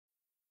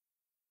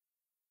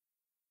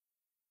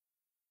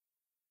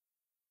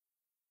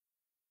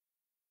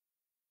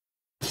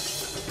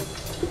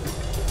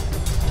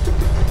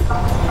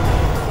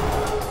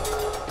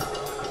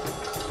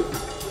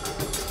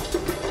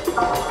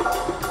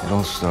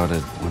all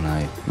started when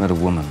I met a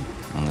woman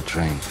on the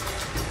train.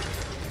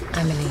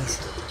 I'm Elise.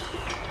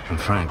 I'm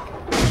Frank.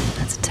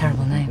 That's a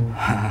terrible name.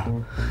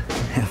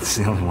 It's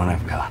the only one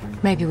I've got.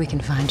 Maybe we can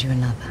find you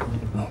another.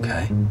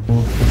 Okay.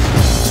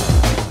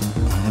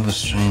 I have a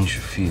strange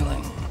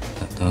feeling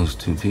that those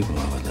two people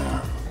over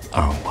there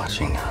are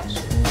watching us.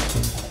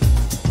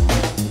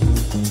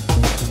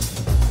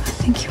 I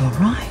think you're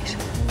right.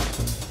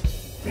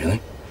 Really?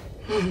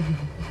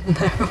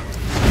 No.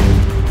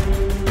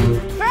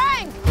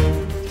 Frank!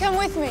 Come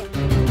with me.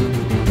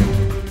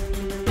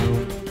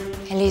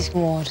 Elise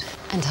Ward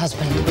and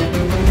husband.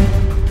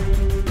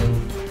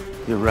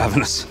 You're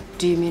ravenous.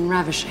 Do you mean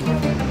ravishing?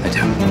 I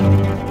do.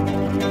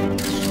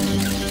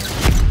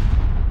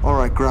 All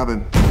right, grab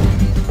him.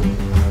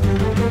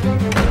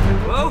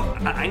 Hello?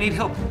 I need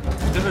help.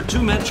 There are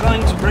two men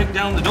trying to break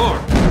down the door.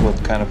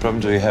 What kind of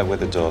problem do you have with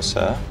the door,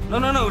 sir?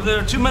 No. There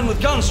are two men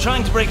with guns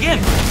trying to break in.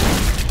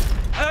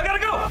 I gotta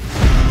go!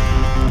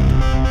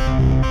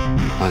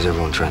 Why is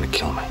everyone trying to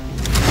kill me?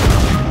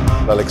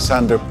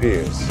 Alexander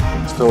Pierce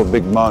stole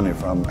big money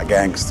from a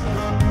gangster.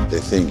 They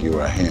think you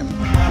are him.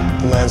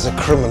 The man's a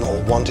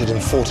criminal wanted in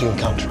 14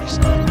 countries.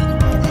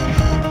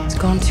 It's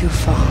gone too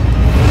far.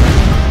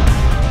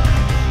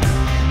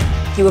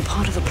 You were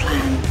part of a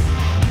plan.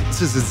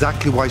 This is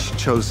exactly why she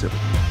chose him,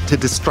 to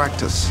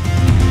distract us.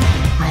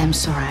 I am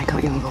sorry I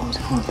got you involved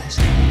in all of this.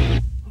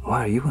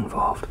 Why are you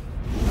involved?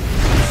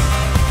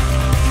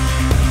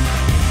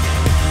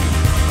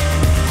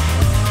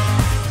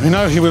 We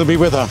know he will be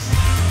with her.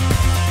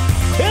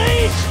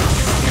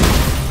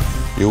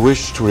 You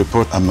wish to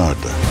report a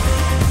murder.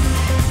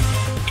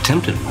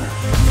 Attempted murder.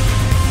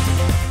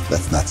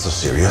 That's not so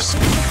serious.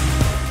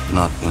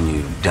 Not when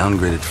you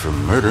downgraded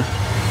from murder.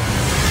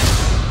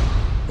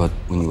 But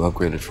when you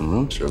upgraded from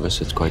room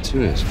service, it's quite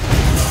serious.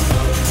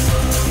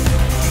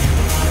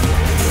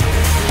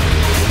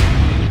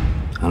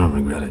 I don't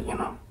regret it,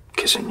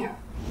 kissing you.